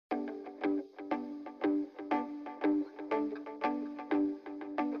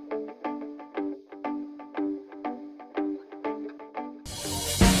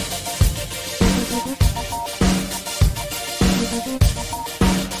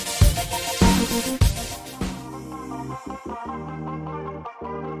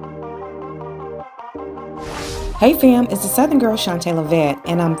Hey fam, it's the Southern Girl Shantae Lavette,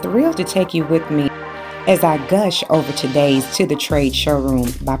 and I'm thrilled to take you with me as I gush over today's To The Trade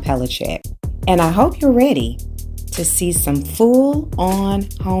Showroom by Palecek. And I hope you're ready to see some full-on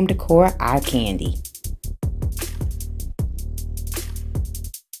home decor eye candy.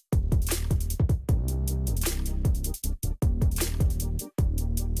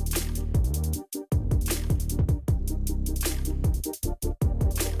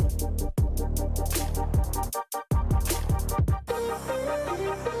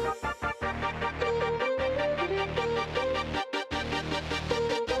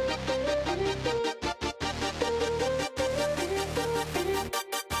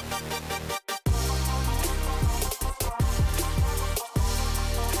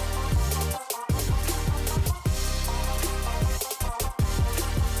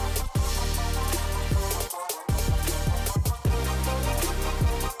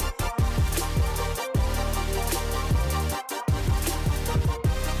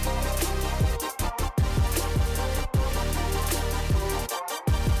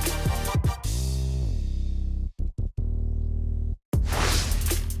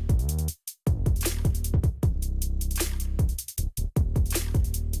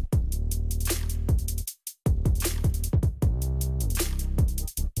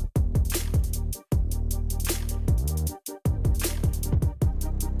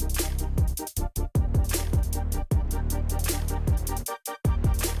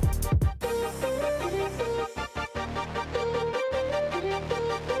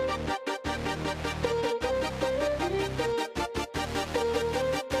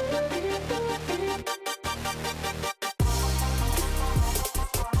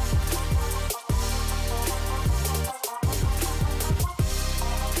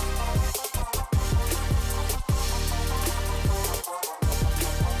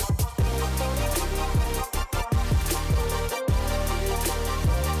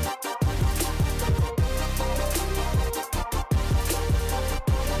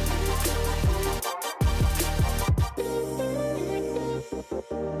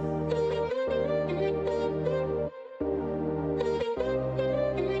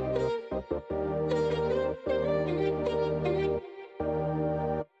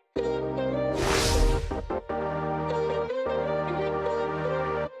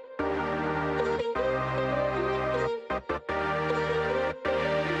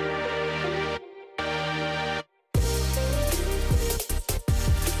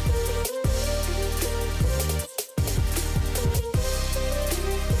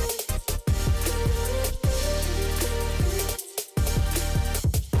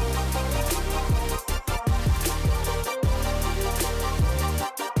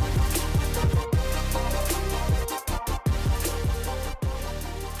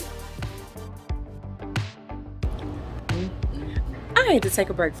 I had to take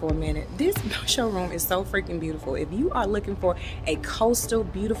a break for a minute. This showroom is so freaking beautiful. If you are looking for a coastal,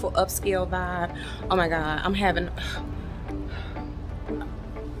 beautiful, upscale vibe, oh my God, I'm having...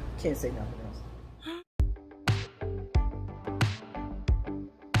 Can't say nothing else.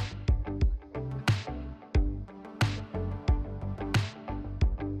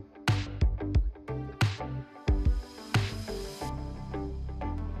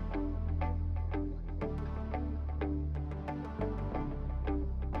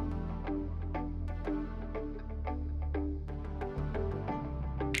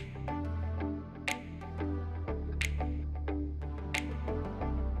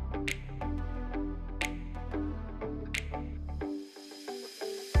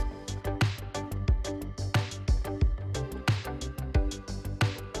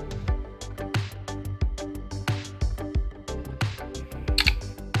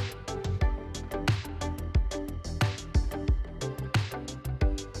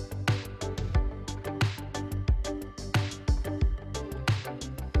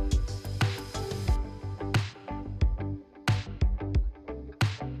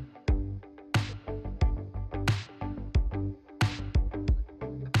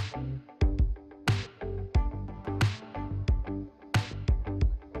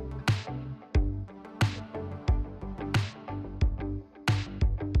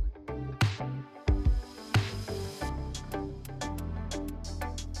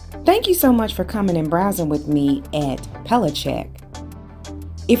 Thank you so much for coming and browsing with me at Palecek.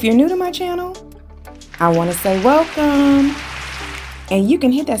 If you're new to my channel, I want to say welcome. And you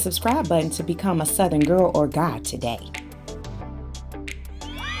can hit that subscribe button to become a Southern girl or guy today.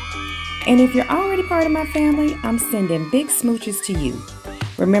 And if you're already part of my family, I'm sending big smooches to you.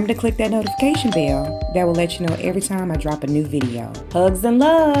 Remember to click that notification bell. That will let you know every time I drop a new video. Hugs and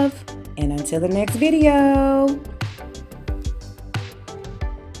love. And until the next video,